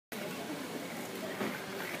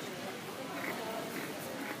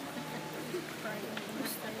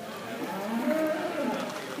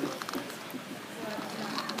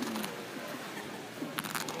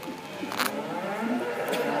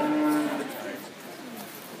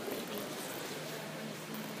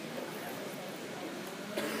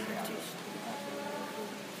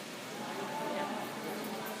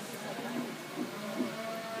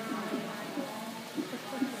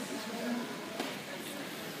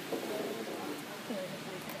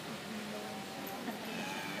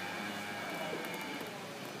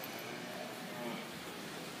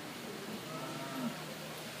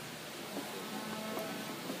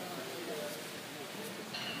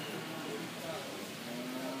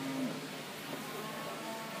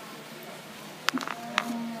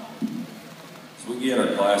get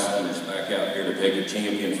our class winners back out here to pick a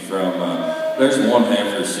champion from, there's one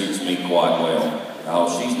heifer suits me quite well.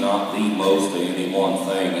 She's not the most of any one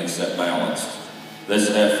thing except balanced. This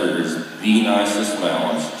heifer is the nicest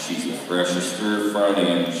balanced. She's the freshest through her front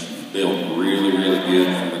end. She's built really, really good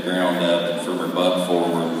from the ground up and from her butt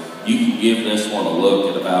forward. You can give this one a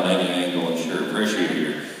look at about any angle and sure appreciate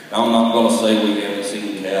her. Now, I'm not going to say we haven't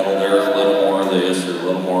seen cattle. There's a little more of this or a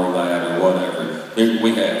little more of that or whatever.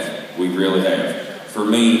 We have. We really have. For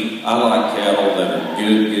me, I like cattle that are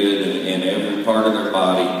good in every part of their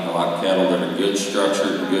body. I like cattle that are good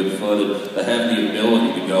structured and good footed, that have the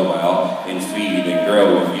ability to go out and feed and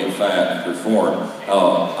grow and get fat and perform.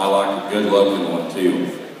 I like a good looking one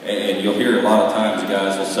too. And you'll hear a lot of times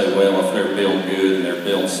guys will say, well, if they're built good and they're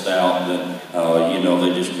built stout, then you know,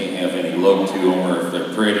 they just can't have any look to them, or if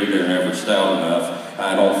they're pretty, they're never stout enough.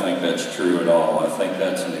 I don't think that's true at all. I think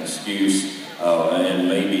that's an excuse, and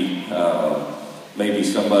maybe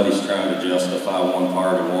somebody's trying to justify one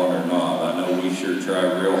part of one or not. I know we sure try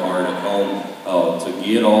real hard at home to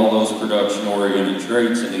get all those production-oriented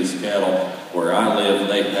traits in these cattle. Where I live,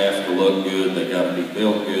 they have to look good, they got to be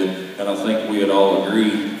built good, and I think we would all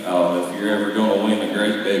agree, if you're ever going to win a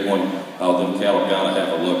great big one, them cattle got to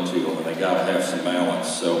have a look to them, and they got to have some balance.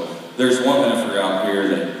 So there's one heifer out here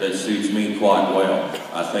that suits me quite well.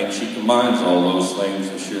 I think she combines all those things,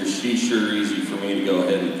 and she's sure easy for me to go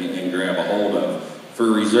ahead and grab a hold of.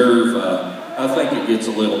 For reserve, I think it gets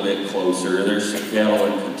a little bit closer. There's some cattle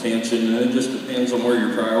in contention, and it just depends on where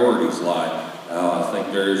your priorities lie. I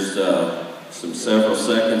think there's several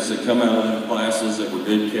seconds that come out of them classes that were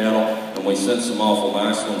good cattle, and we sent some awful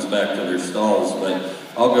nice ones back to their stalls, but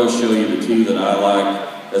I'll go show you the two that I like.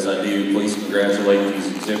 As I do, please congratulate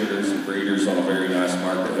these exhibitors and breeders on a very nice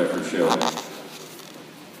market heifer show.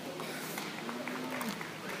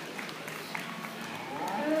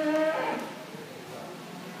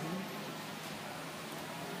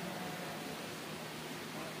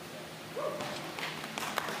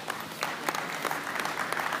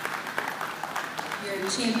 Your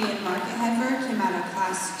champion market heifer came out of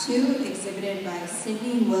Class 2, exhibited by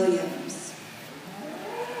Sydney Williams.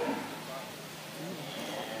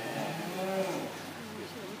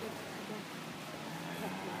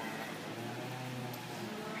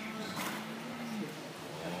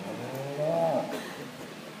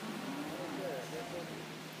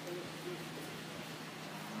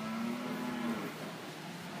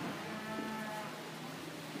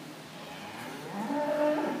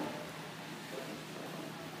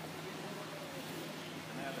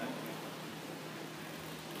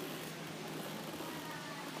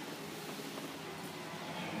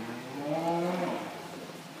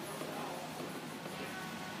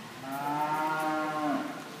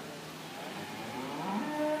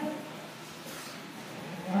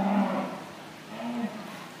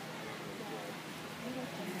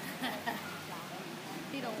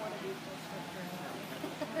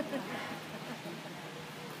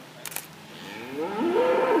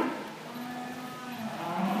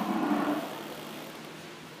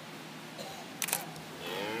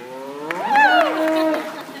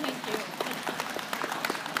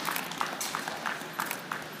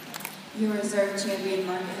 Your reserve champion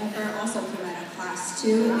market heifer also came out of Class 2,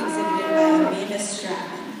 exhibited by Amanda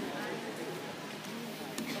Stratton.